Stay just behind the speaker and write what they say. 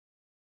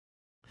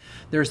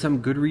There are some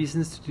good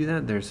reasons to do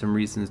that. There are some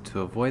reasons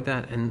to avoid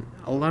that, and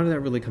a lot of that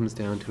really comes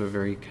down to a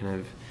very kind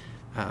of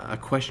a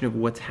question of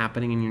what's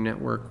happening in your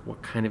network,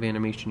 what kind of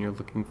animation you're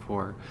looking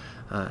for,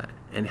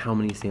 and how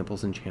many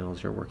samples and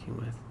channels you're working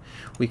with.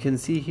 We can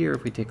see here,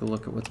 if we take a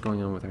look at what's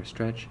going on with our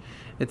stretch,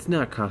 it's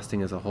not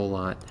costing us a whole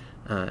lot,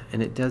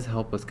 and it does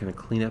help us kind of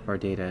clean up our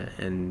data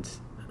and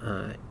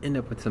end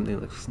up with something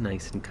that looks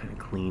nice and kind of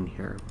clean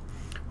here,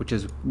 which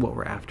is what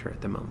we're after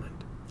at the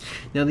moment.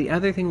 Now the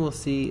other thing we'll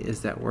see is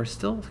that we're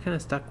still kind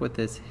of stuck with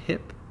this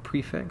hip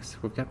prefix.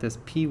 We've got this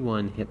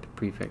P1 hip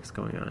prefix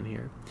going on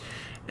here.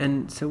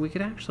 And so we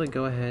could actually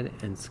go ahead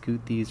and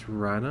scoot these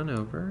right on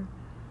over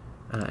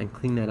and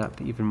clean that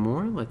up even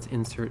more. Let's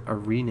insert a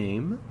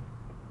rename.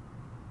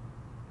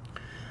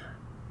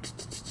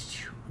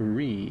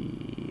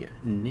 Rename,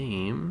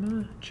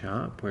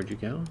 chop, where'd you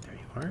go? There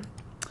you are.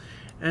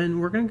 And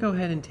we're going to go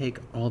ahead and take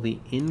all the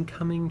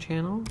incoming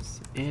channels,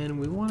 and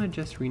we want to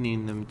just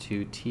rename them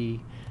to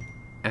T,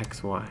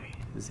 X, Y,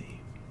 Z.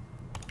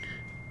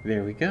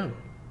 There we go.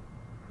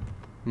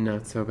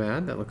 Not so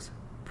bad. That looks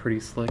pretty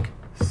slick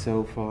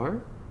so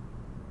far.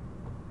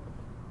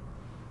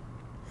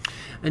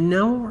 And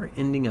now what we're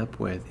ending up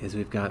with is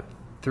we've got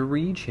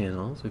 3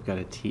 channels. We've got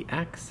a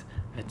TX,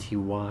 a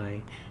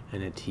TY,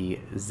 and a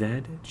TZ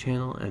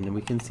channel. And then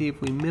we can see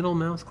if we middle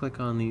mouse click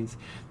on these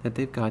that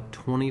they've got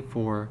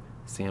 24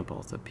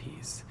 samples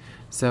apiece.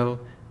 So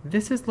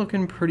this is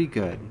looking pretty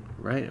good,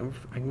 right?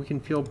 We can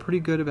feel pretty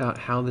good about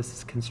how this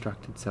is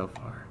constructed so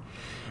far.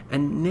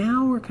 And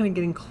now we're kind of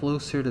getting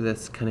closer to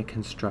this kind of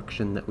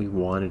construction that we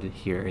wanted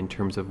here in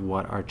terms of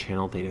what our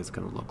channel data is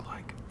going to look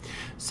like.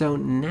 So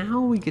now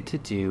we get to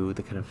do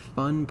the kind of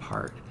fun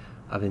part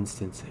of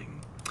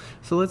instancing.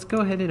 So let's go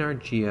ahead in our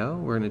geo.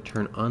 We're going to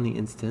turn on the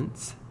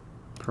instance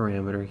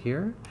parameter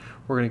here.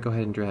 We're going to go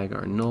ahead and drag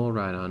our null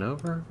right on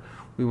over.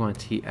 We want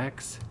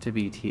TX to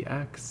be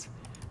TX,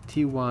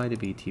 TY to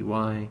be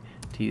TY,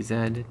 TZ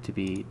to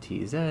be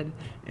TZ,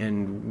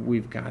 and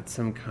we've got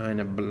some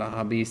kind of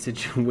blobby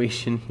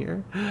situation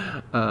here.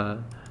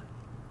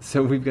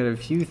 So we've got a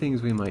few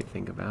things we might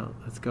think about.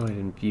 Let's go ahead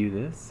and view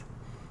this.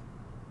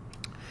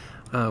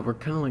 We're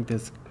kind of like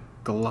this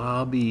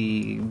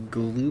globby,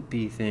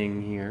 gloopy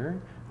thing here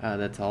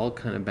that's all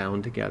kind of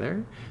bound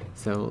together.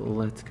 So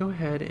let's go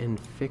ahead and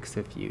fix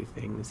a few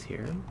things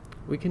here.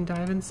 We can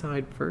dive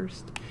inside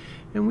first,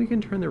 and we can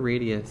turn the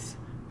radius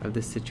of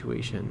this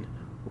situation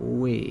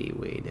way,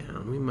 way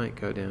down. We might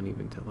go down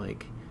even to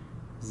like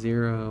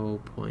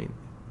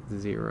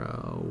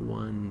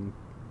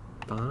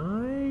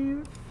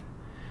 0.015.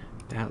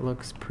 That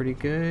looks pretty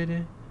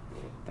good.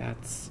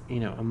 That's,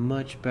 you know, a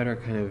much better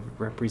kind of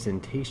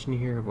representation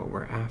here of what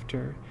we're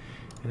after.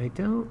 And I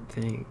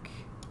think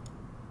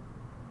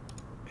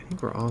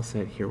we're all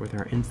set here with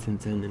our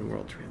instance and then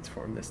world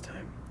transform this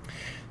time.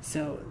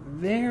 So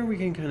there we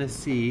can kind of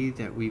see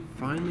that we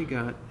finally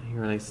got, here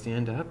when I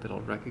stand up,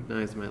 it'll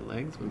recognize my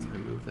legs once I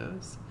move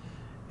those.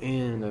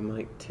 And I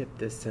might tip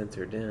this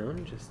sensor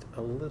down just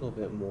a little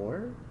bit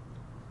more.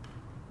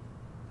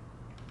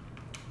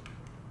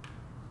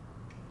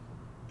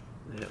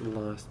 It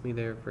lost me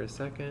there for a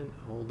second.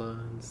 Hold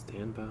on,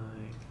 stand by.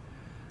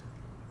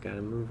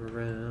 Gotta move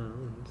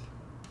around.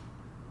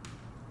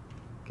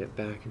 Get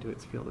back into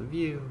its field of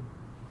view.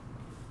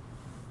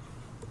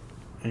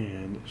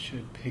 And it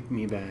should pick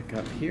me back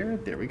up here.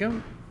 There we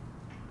go.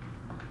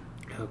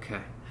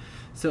 Okay.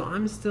 So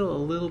I'm still a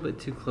little bit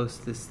too close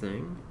to this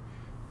thing.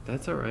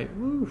 That's all right.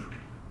 Woo.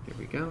 There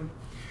we go.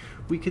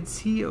 We could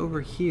see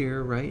over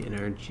here, right, in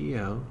our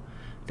geo,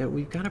 that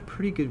we've got a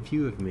pretty good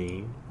view of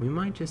me. We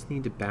might just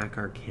need to back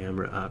our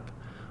camera up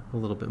a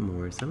little bit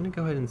more. So I'm going to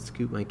go ahead and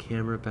scoot my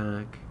camera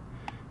back,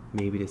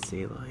 maybe to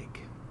say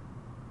like,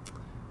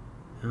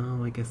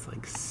 oh, I guess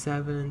like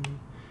 7.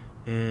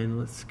 And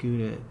let's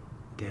scoot it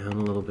down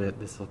a little bit.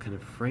 This will kind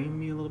of frame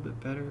me a little bit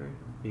better.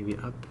 Maybe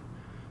up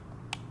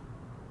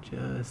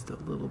just a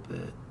little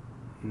bit.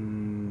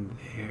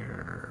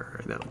 There.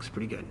 That looks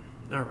pretty good.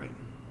 All right.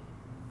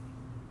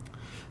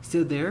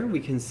 So there we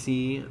can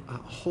see a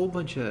whole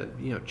bunch of,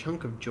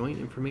 chunk of joint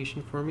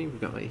information for me.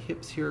 We've got my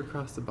hips here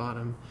across the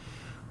bottom.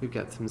 We've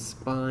got some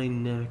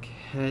spine, neck,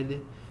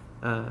 head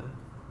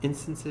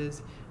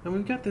instances. And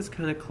we've got this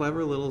kind of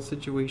clever little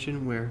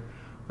situation where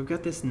we've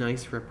got this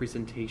nice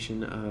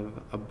representation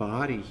of a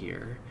body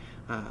here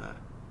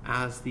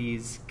as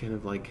these kind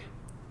of like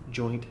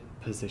joint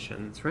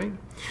positions, right?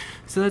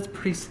 So that's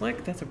pretty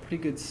slick. That's a pretty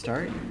good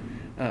start.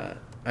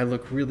 I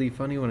look really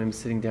funny when I'm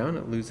sitting down.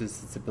 It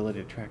loses its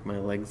ability to track my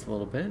legs a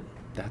little bit.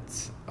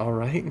 That's all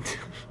right.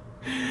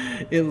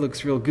 It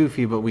looks real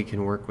goofy, but we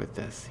can work with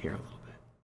this here a little bit.